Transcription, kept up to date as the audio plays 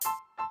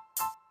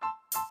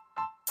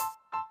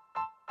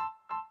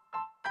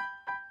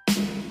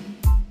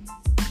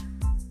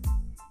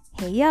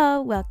Hey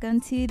yo, welcome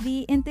to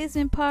the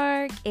Enthusiasm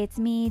Park. It's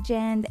me,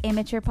 Jen, the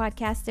amateur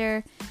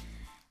podcaster.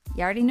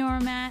 You already know where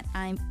I'm at.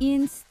 I'm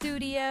in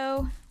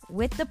studio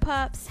with the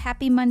pups.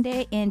 Happy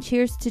Monday and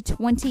cheers to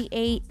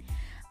 28.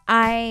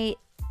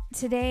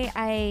 Today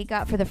I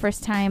got for the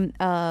first time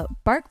a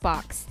bark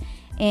box,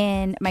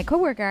 and my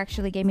coworker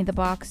actually gave me the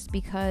box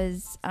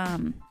because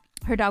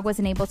her dog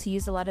wasn't able to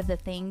use a lot of the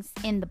things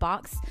in the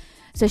box.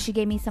 So she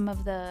gave me some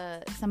of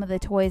the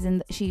toys,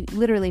 and she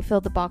literally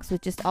filled the box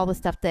with just all the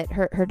stuff that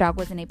her dog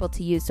wasn't able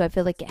to use. So I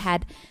feel like it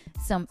had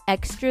some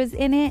extras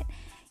in it.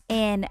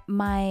 And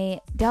my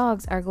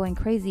dogs are going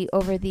crazy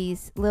over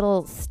these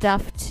little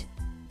stuffed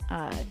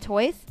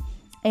toys.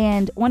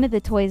 And one of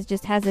the toys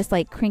just has this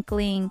like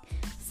crinkling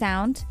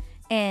sound.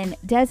 And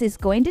Des is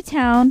going to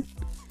town,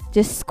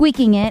 just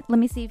squeaking it. Let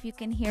me see if you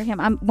can hear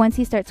him. Once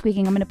he starts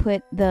squeaking, I'm going to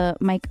put the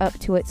mic up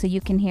to it so you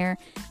can hear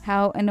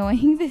how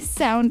annoying this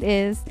sound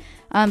is.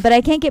 But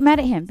I can't get mad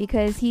at him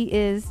because he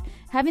is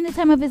having the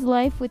time of his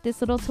life with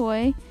this little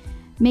toy,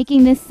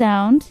 making this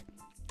sound,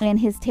 and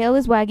his tail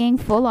is wagging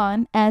full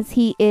on as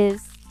he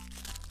is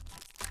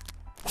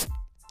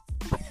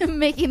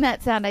making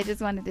that sound. I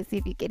just wanted to see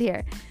if you could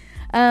hear.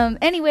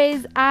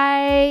 Anyways,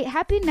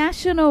 happy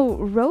National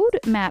Road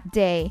Map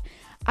Day.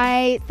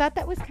 I thought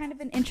that was kind of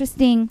an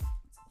interesting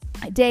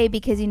day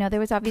because, there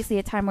was obviously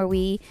a time where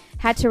we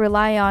had to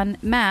rely on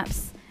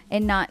maps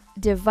and not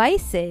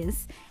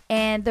devices.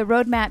 And the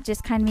road map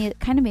just kind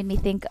of made me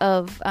think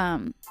of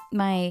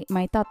my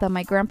tata,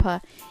 my grandpa.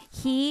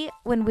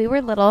 When we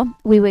were little,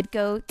 we would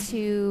go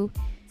to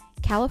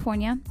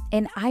California,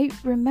 and I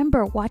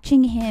remember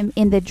watching him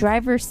in the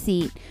driver's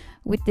seat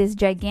with this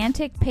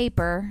gigantic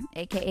paper,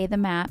 aka the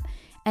map,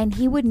 and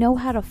he would know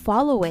how to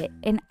follow it.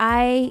 And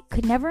I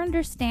could never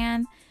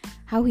understand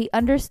how he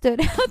understood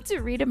how to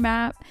read a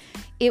map.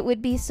 It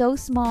would be so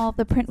small,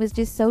 the print was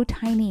just so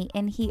tiny,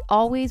 and he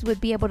always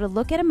would be able to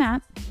look at a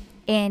map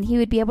and he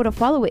would be able to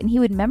follow it, and he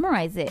would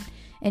memorize it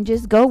and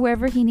just go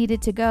wherever he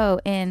needed to go.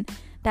 And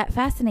that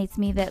fascinates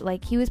me that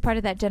like he was part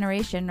of that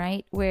generation,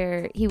 right,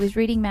 where he was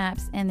reading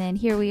maps, and then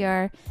here we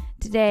are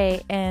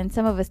today, and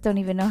some of us don't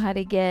even know how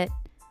to get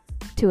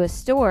to a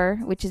store,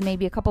 which is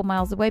maybe a couple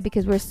miles away,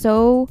 because we're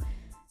so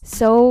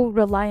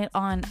reliant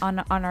on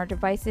our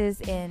devices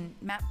and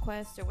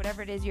MapQuest or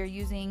whatever it is you're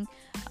using.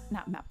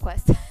 Not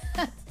MapQuest.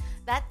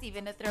 That's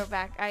even a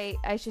throwback.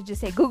 I should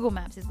just say Google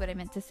Maps is what I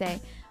meant to say.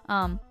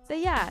 But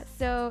yeah,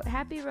 so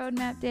happy Road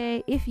Map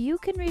Day. If you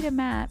can read a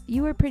map,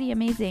 you are pretty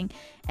amazing.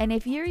 And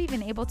if you're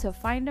even able to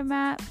find a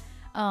map,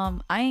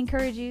 I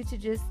encourage you to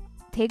just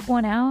take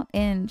one out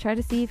and try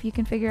to see if you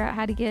can figure out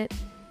how to get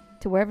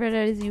to wherever it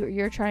is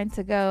you're trying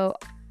to go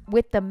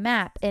with the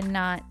map and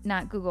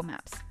not Google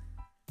Maps.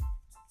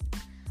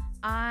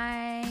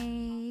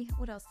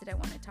 What else did I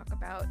want to talk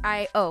about?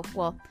 I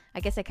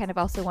guess I kind of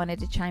also wanted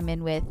to chime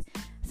in with,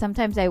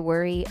 sometimes I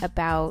worry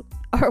about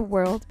our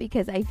world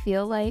because I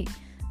feel like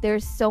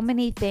there's so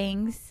many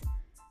things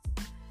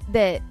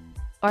that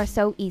are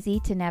so easy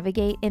to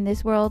navigate in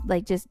this world.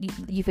 Like just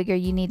you figure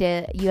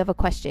you have a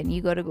question,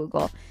 you go to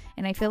Google,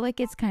 and I feel like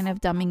it's kind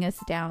of dumbing us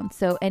down.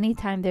 So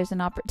anytime there's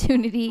an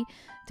opportunity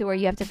to where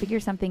you have to figure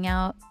something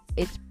out,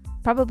 it's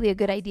probably a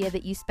good idea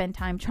that you spend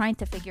time trying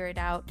to figure it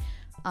out.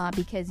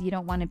 Because you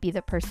don't want to be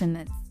the person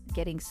that's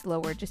getting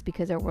slower just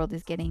because our world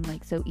is getting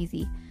like so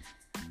easy.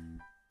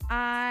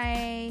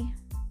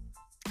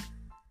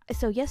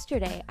 So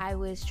yesterday I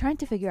was trying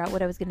to figure out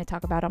what I was going to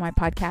talk about on my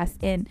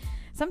podcast, and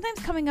sometimes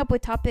coming up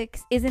with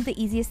topics isn't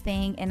the easiest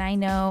thing. And I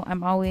know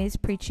I'm always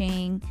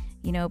preaching,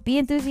 be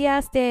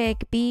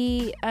enthusiastic,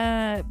 be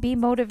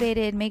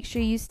motivated, make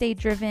sure you stay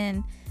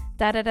driven,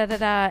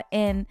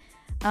 and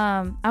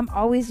I'm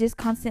always just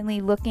constantly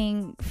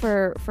looking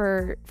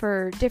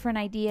for different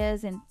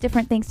ideas and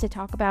different things to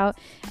talk about.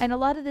 And a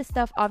lot of this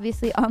stuff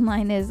obviously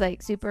online is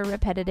like super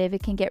repetitive.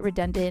 It can get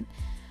redundant.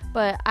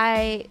 But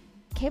I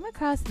came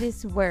across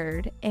this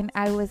word and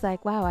I was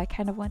like, wow, I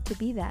kind of want to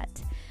be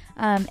that.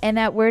 And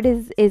that word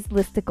is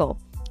listacle.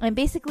 And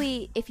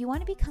basically, if you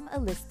want to become a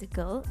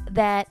listacle,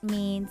 that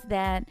means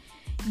that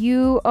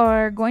you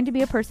are going to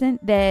be a person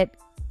that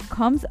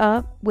comes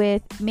up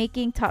with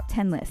making top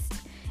 10 lists.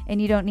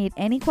 And you don't need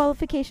any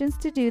qualifications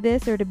to do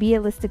this or to be a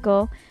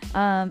listacle.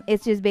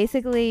 It's just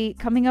basically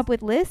coming up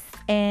with lists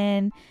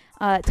and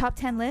top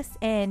 10 lists,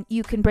 and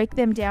you can break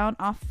them down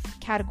off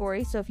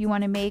categories. So if you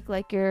want to make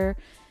like your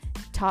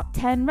top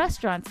 10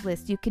 restaurants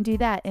list, you can do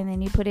that, and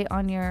then you put it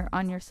on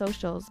your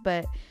socials.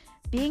 But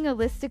being a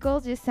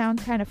listacle just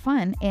sounds kind of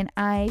fun, and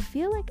I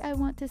feel like I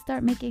want to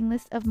start making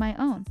lists of my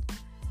own.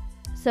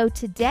 So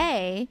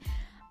today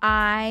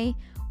I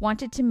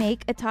wanted to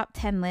make a top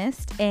 10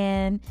 list,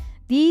 and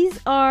these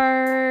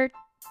top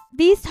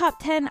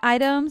 10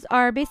 items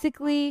are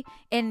basically,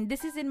 and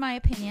this is in my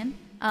opinion,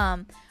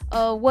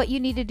 what you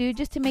need to do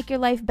just to make your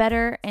life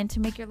better and to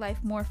make your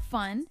life more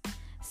fun.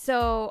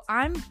 So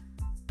I'm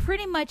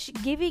pretty much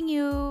going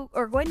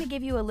to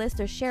give you a list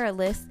or share a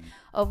list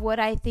of what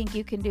I think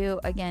you can do,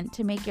 again,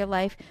 to make your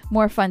life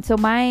more fun. So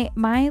my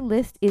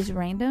list is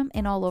random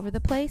and all over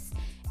the place.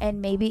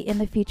 and maybe in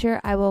the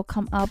future I will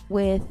come up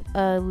with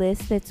a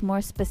list that's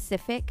more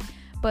specific.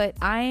 But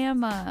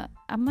I'm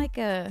like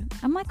a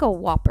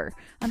whopper.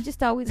 I'm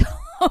just always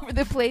all over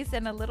the place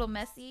and a little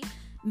messy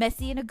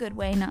in a good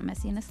way, not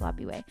messy in a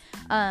sloppy way.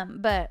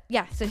 But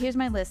yeah, so here's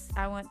my list.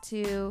 I want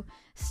to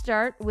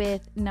start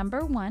with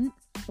number 1,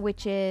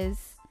 which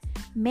is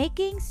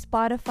making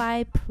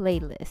Spotify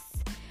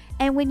playlists.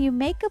 And when you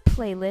make the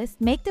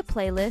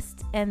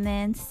playlist and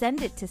then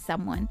send it to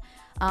someone.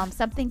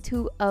 Something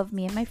 2 of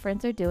me and my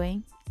friends are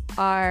doing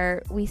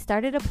we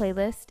started a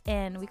playlist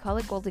and we call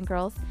it Golden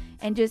Girls,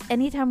 and just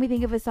anytime we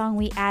think of a song,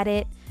 we add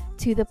it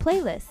to the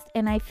playlist.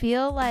 And I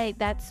feel like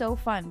that's so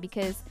fun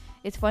because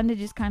it's fun to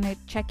just kind of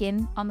check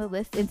in on the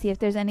list and see if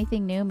there's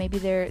anything new. Maybe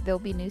there'll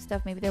be new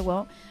stuff, maybe there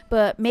won't.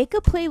 But make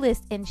a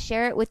playlist and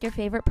share it with your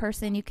favorite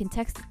person. You can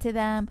text it to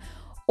them,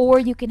 or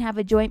you can have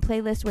a joint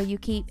playlist where you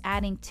keep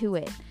adding to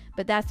it.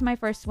 But that's my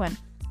first one.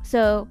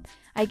 So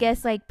I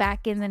guess like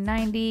back in the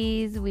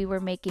 90s, we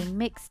were making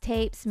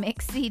mixtapes,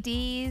 mixed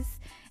CDs.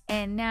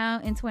 And now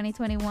in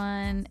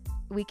 2021,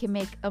 we can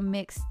make a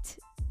mixed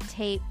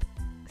tape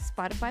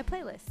Spotify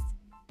playlist.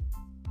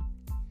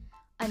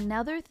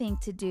 Another thing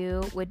to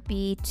do would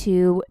be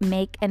to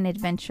make an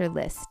adventure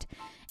list.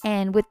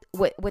 And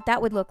what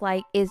that would look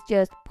like is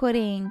just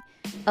putting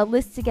a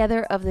list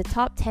together of the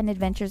top 10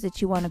 adventures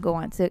that you want to go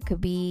on. So it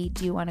could be,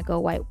 do you want to go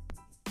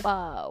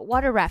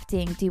water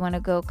rafting? Do you want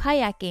to go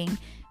kayaking?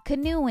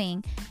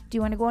 Canoeing? Do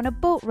you want to go on a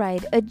boat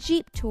ride, a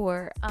Jeep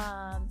tour?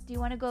 Do you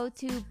want to go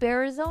to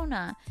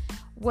Arizona?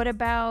 What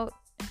about,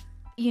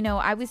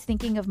 I was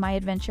thinking of my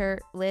adventure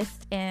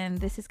list, and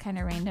this is kind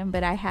of random,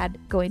 but I had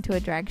going to a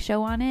drag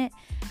show on it.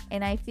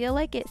 And I feel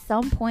like at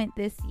some point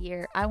this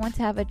year, I want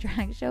to have a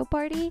drag show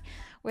party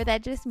where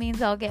that just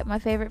means I'll get my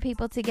favorite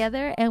people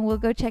together and we'll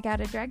go check out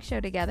a drag show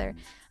together.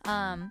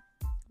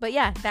 But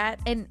yeah,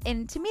 that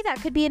and to me that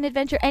could be an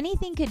adventure.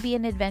 Anything could be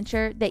an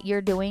adventure that you're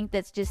doing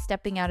that's just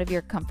stepping out of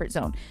your comfort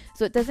zone.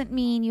 So it doesn't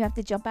mean you have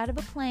to jump out of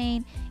a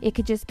plane. It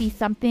could just be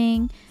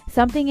something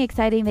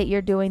exciting that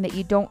you're doing that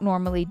you don't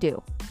normally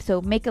do. So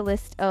make a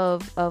list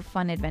of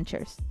fun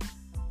adventures.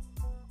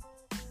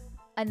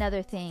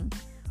 Another thing,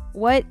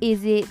 what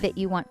is it that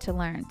you want to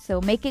learn?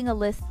 So making a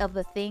list of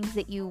the things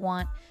that you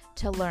want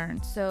to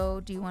learn.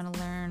 So do you want to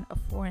learn a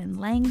foreign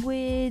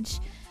language?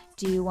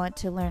 Do you want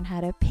to learn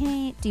how to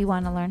paint? Do you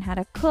want to learn how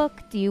to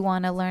cook? Do you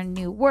want to learn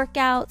new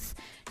workouts?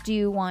 Do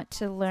you want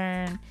to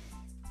learn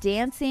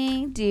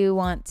dancing? Do you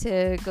want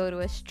to go to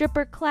a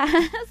stripper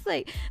class?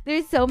 Like,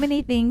 there's so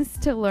many things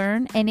to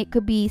learn, and it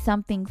could be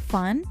something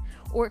fun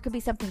or it could be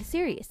something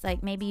serious.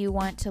 Like maybe you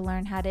want to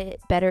learn how to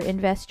better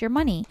invest your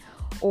money,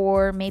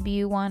 or maybe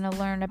you want to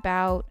learn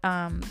about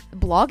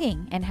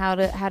blogging and how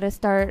to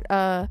start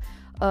a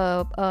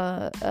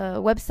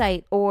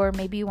website, or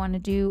maybe you want to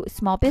do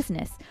small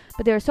business.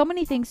 But there are so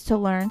many things to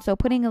learn. So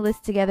putting a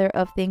list together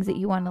of things that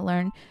you want to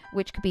learn,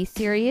 which could be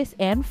serious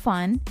and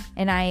fun,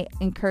 and I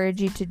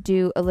encourage you to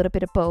do a little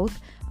bit of both,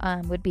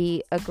 would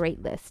be a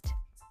great list.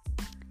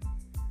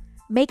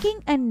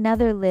 Making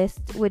another list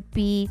would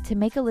be to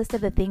make a list of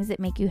the things that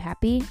make you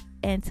happy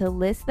and to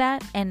list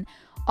that. And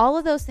all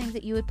of those things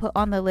that you would put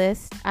on the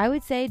list, I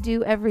would say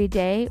do every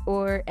day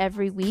or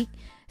every week.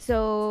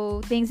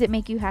 So things that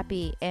make you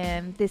happy,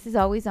 and this is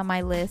always on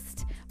my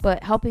list,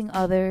 but helping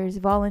others,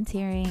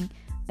 volunteering,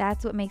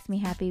 that's what makes me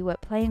happy. What,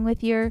 playing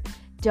with your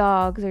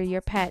dogs or your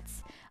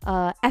pets,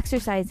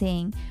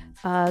 exercising,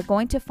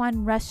 going to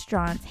fun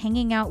restaurants,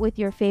 hanging out with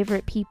your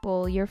favorite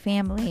people, your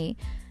family.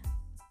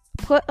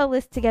 Put a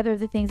list together of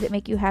the things that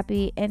make you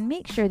happy and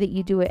make sure that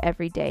you do it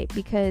every day,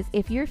 because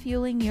if you're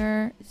fueling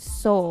your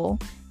soul,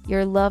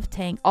 your love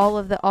tank, all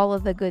of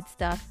the good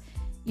stuff,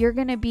 you're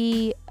going to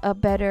be a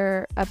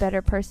better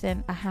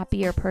person, a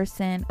happier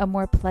person, a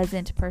more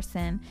pleasant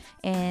person.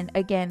 And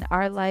again,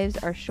 our lives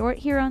are short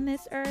here on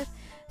this earth,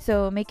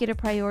 so make it a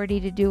priority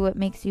to do what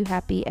makes you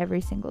happy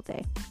every single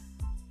day.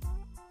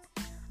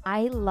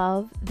 I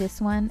love this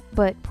one,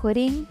 but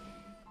putting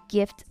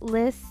gift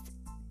lists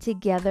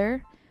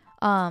together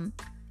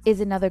is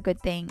another good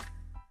thing.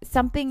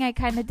 Something I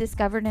kind of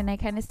discovered and I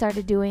kind of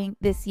started doing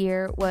this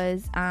year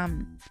was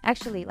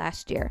actually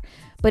last year,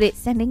 but it's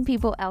sending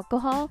people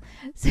alcohol.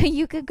 So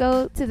you could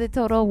go to the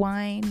Total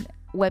Wine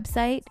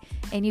website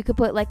and you could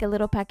put like a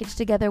little package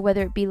together,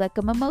 whether it be like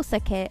a mimosa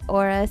kit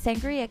or a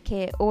sangria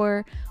kit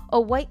or a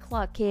White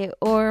Claw kit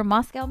or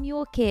Moscow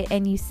Mule kit,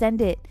 and you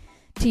send it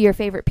to your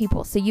favorite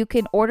people. So you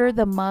can order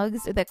the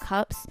mugs or the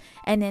cups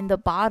and then the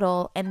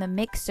bottle and the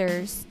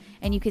mixers,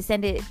 and you can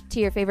send it to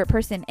your favorite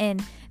person.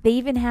 And they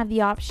even have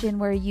the option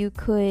where you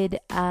could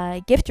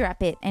gift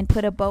wrap it and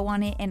put a bow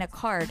on it and a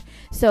card.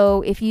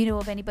 So if you know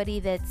of anybody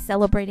that's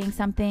celebrating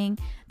something,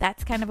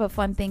 that's kind of a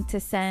fun thing to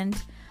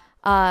send.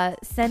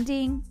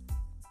 Sending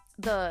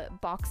the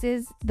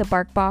boxes, the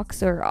bark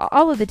box, or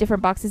all of the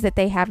different boxes that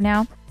they have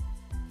now,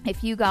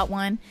 if you got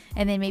one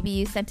and then maybe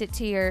you sent it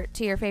to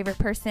your favorite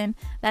person,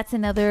 that's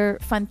another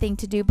fun thing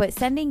to do. But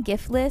sending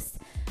gift lists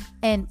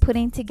and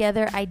putting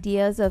together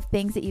ideas of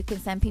things that you can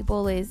send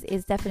people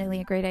is definitely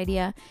a great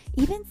idea.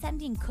 Even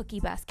sending cookie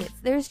baskets.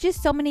 There's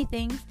just so many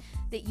things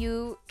that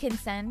you can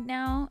send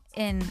now,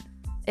 and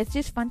it's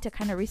just fun to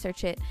kind of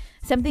research it.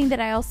 Something that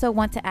I also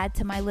want to add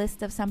to my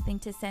list of something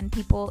to send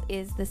people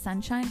is the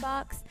sunshine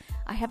box.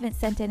 I haven't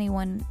sent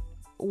anyone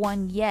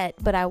one yet,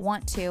 but I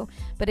want to.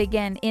 But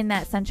again, in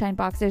that sunshine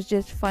box, there's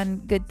just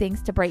fun, good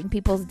things to brighten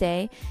people's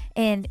day.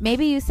 And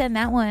maybe you send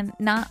that one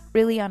not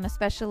really on a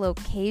special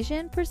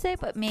occasion per se,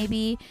 but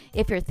maybe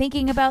if you're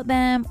thinking about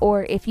them,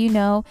 or if you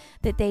know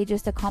that they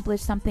just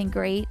accomplished something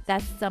great,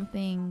 that's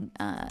something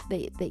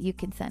that you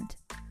can send.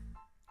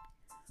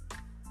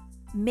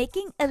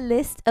 Making a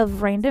list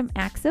of random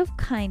acts of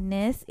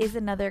kindness is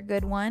another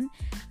good one.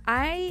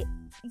 I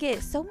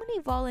get so many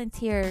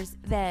volunteers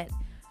that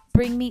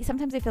bring me,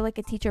 sometimes I feel like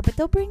a teacher, but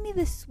they'll bring me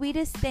the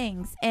sweetest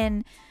things.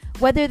 And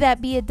whether that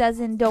be a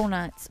dozen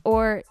donuts,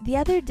 or the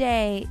other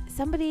day,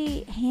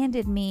 somebody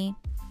handed me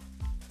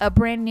a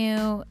brand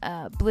new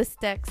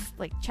Listacle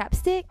like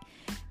chapstick.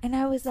 And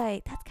I was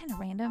like, that's kind of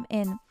random.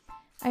 And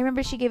I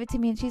remember she gave it to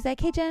me and she's like,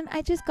 hey Jen,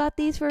 I just got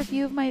these for a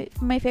few of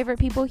my favorite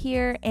people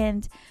here,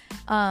 and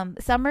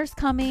summer's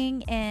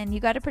coming and you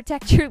got to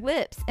protect your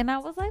lips. And I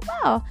was like,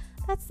 wow,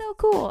 that's so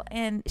cool.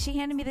 And she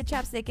handed me the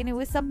chapstick, and it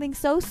was something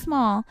so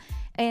small,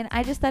 and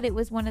I just thought it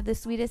was one of the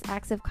sweetest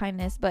acts of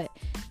kindness. But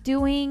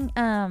doing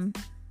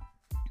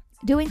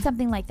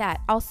something like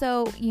that.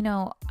 Also, you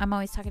know, I'm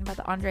always talking about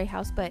the Andre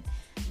house, but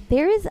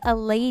there is a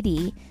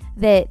lady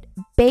that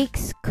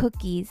bakes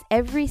cookies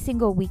every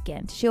single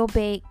weekend. She'll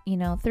bake,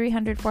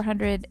 300,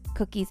 400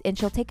 cookies, and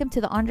she'll take them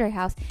to the Andre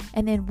house,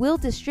 and then we'll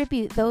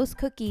distribute those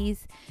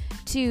cookies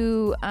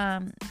to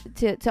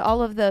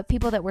all of the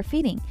people that we're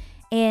feeding.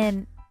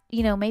 And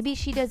maybe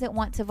she doesn't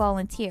want to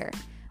volunteer,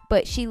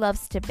 but she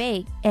loves to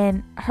bake,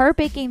 and her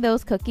baking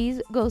those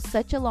cookies goes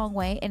such a long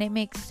way, and it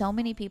makes so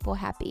many people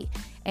happy.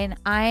 And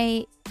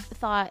I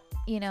thought,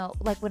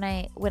 like when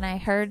I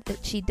heard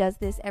that she does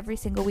this every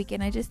single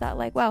weekend, I just thought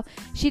like, wow,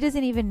 she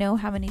doesn't even know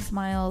how many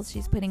smiles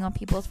she's putting on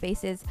people's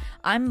faces.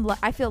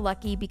 I feel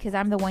lucky because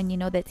I'm the one,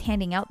 that's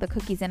handing out the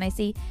cookies, and I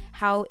see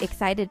how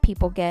excited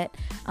people get.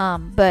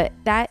 But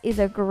that is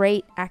a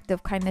great act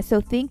of kindness.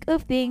 So think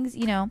of things,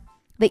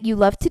 that you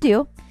love to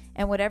do,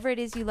 and whatever it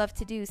is you love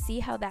to do, see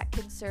how that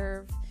can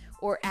serve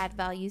or add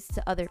values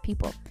to other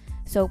people.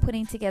 So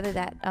putting together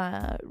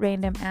that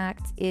random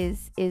act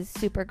is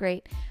super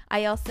great.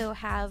 I also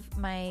have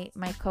my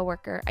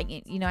coworker.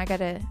 I'm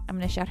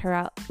gonna shout her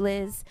out,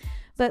 Liz.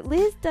 But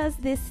Liz does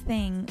this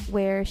thing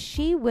where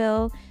she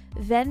will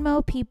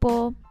Venmo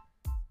people,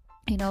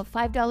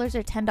 $5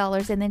 or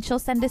 $10, and then she'll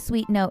send a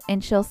sweet note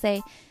and she'll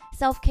say,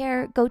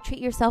 self-care, go treat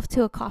yourself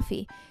to a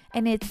coffee.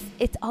 And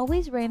it's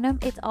always random.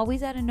 It's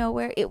always out of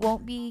nowhere. It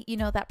won't be,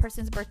 that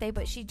person's birthday,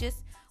 but she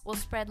just will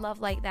spread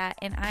love like that.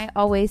 And I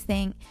always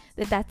think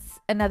that that's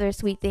another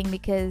sweet thing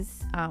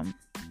because,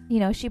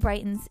 she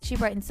brightens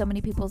so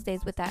many people's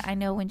days with that. I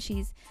know when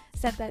she's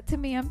sent that to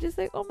me, I'm just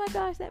like, oh my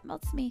gosh, that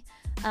melts me.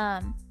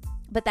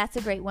 But that's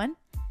a great one.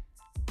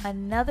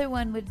 Another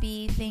one would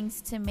be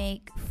things to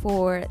make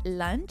for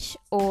lunch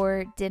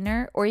or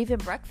dinner or even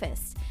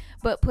breakfast.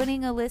 But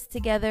putting a list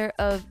together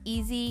of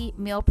easy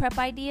meal prep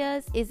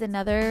ideas is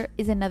another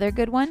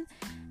good one.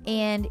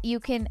 And you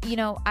can,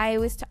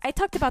 I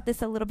talked about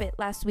this a little bit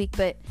last week,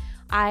 but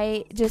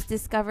I just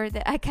discovered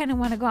that I kind of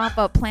want to go off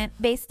a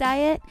plant-based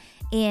diet,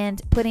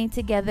 and putting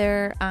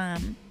together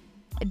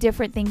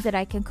different things that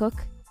I can cook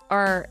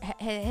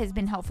has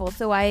been helpful.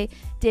 So I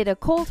did a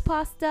cold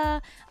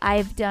pasta.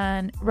 I've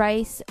done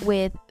rice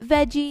with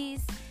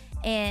veggies,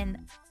 and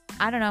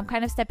I don't know, I'm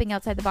kind of stepping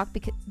outside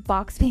the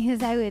box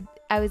because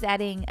I was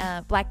adding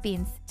black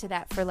beans to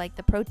that for like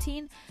the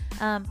protein.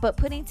 But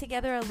putting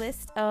together a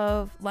list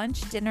of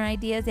lunch, dinner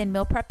ideas, and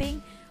meal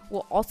prepping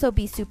will also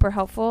be super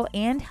helpful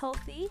and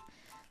healthy.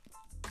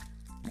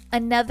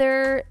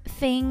 Another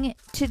thing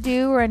to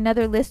do, or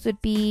another list,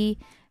 would be,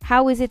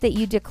 how is it that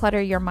you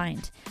declutter your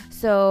mind?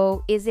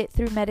 So is it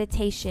through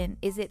meditation?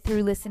 Is it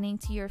through listening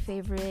to your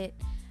favorite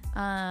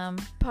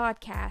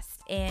podcast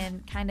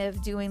and kind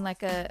of doing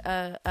like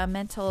a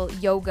mental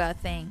yoga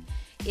thing?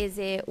 Is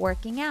it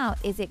working out?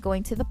 Is it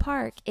going to the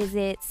park? Is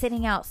it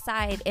sitting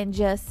outside and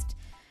just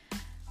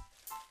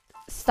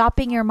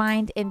stopping your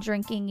mind and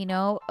drinking,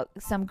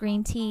 some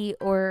green tea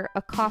or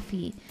a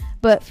coffee?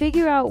 But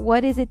figure out,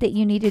 what is it that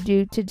you need to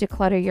do to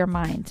declutter your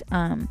mind?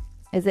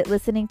 Is it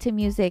listening to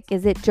music?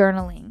 Is it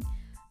journaling?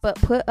 But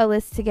put a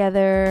list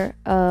together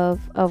of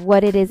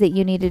what it is that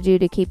you need to do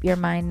to keep your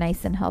mind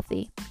nice and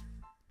healthy.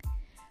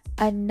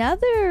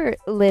 Another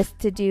list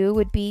to do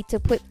would be to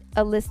put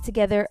a list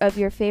together of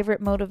your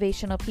favorite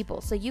motivational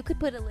people. So you could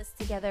put a list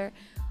together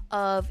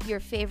of your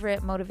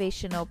favorite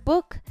motivational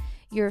book,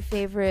 your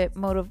favorite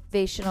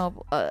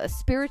motivational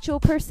spiritual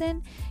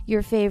person,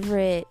 your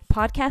favorite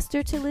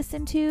podcaster to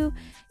listen to.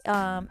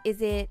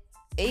 Is it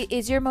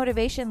is your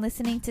motivation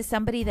listening to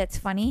somebody that's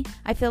funny?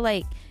 I feel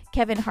like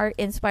Kevin Hart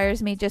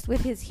inspires me just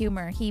with his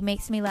humor. He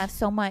makes me laugh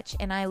so much,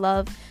 and I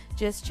love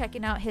just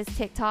checking out his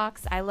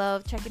TikToks. I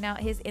love checking out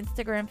his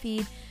Instagram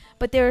feed.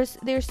 But there's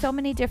so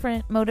many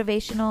different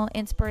motivational,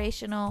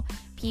 inspirational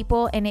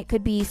people, and it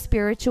could be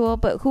spiritual.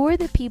 But who are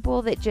the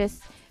people that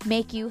just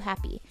make you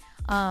happy?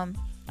 I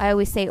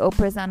always say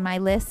Oprah's on my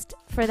list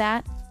for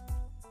that.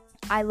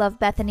 I love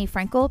Bethany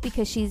Frankel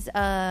because she's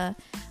a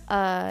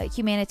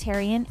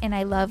humanitarian, and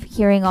I love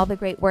hearing all the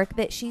great work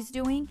that she's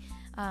doing.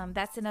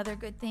 That's another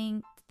good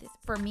thing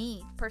for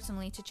me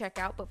personally to check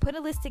out. But put a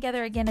list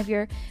together again of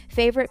your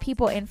favorite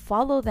people and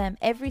follow them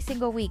every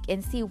single week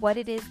and see what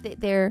it is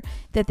that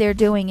they're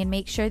doing, and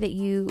make sure that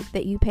you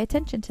pay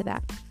attention to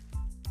that.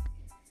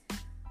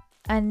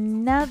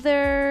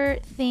 Another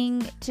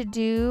thing to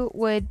do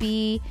would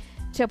be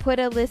to put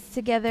a list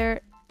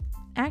together.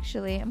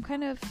 Actually, I'm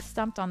kind of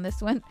stumped on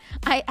this one.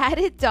 I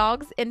added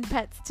dogs and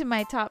pets to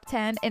my top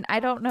 10, and I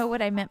don't know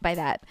what I meant by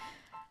that.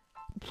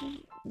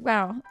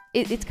 Wow.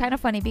 It's kind of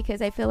funny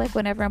because I feel like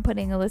whenever I'm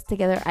putting a list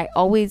together, I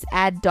always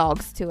add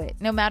dogs to it,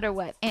 no matter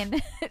what.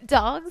 And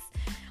dogs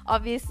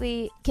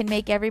obviously can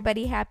make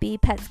everybody happy.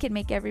 Pets can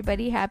make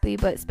everybody happy,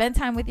 but spend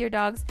time with your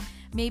dogs.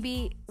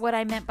 Maybe what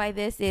I meant by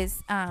this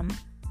is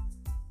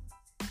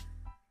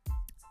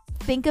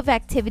think of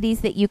activities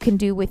that you can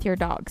do with your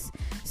dogs.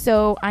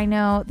 So I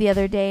know the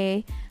other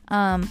day,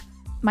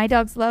 my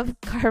dogs love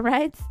car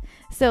rides.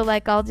 So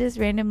like I'll just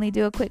randomly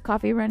do a quick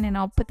coffee run, and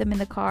I'll put them in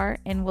the car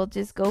and we'll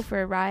just go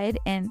for a ride,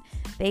 and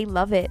they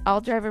love it.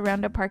 I'll drive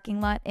around a parking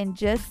lot, and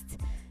just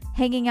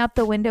hanging out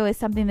the window is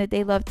something that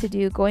they love to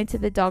do. Going to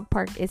the dog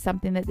park is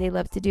something that they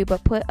love to do.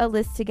 But put a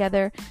list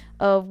together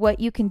of what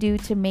you can do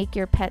to make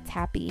your pets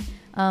happy.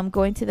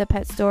 Going to the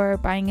pet store,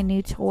 buying a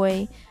new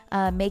toy,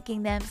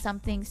 making them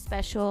something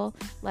special.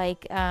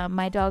 Like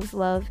my dogs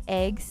love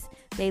eggs.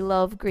 They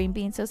love green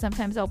beans, so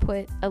sometimes I'll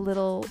put a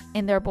little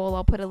in their bowl.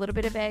 I'll put a little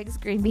bit of eggs,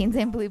 green beans,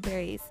 and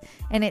blueberries.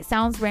 And it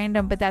sounds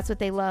random, but that's what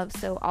they love,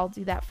 so I'll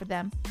do that for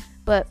them.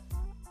 But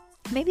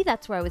maybe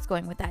that's where I was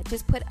going with that.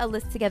 Just put a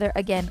list together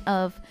again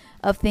of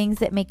things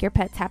that make your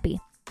pets happy.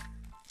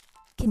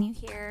 Can you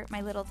hear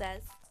my little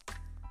Des?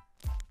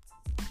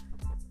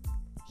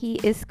 He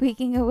is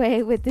squeaking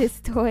away with this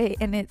toy,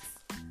 and it's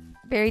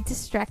very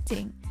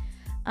distracting.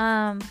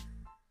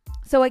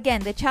 So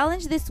again, the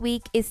challenge this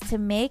week is to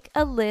make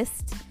a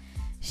list,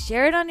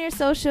 share it on your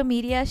social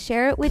media,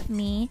 share it with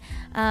me,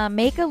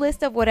 make a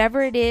list of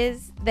whatever it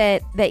is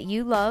that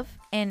you love,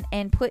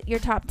 and put your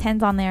top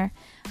 10s on there.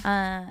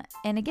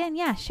 And again,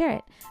 share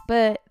it.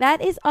 But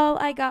that is all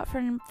I got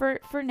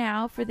for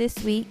now, for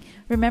this week.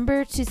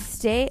 Remember to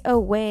stay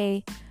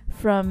away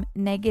from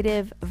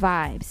negative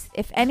vibes.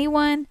 If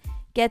anyone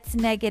gets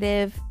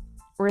negative,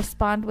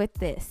 respond with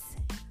this: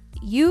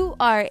 you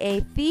are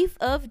a thief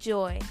of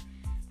joy.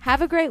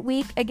 Have a great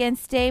week. Again,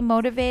 stay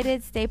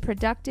motivated, stay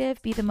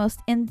productive, be the most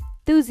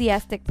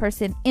enthusiastic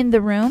person in the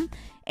room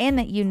and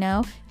that you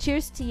know.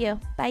 Cheers to you.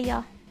 Bye,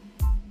 y'all.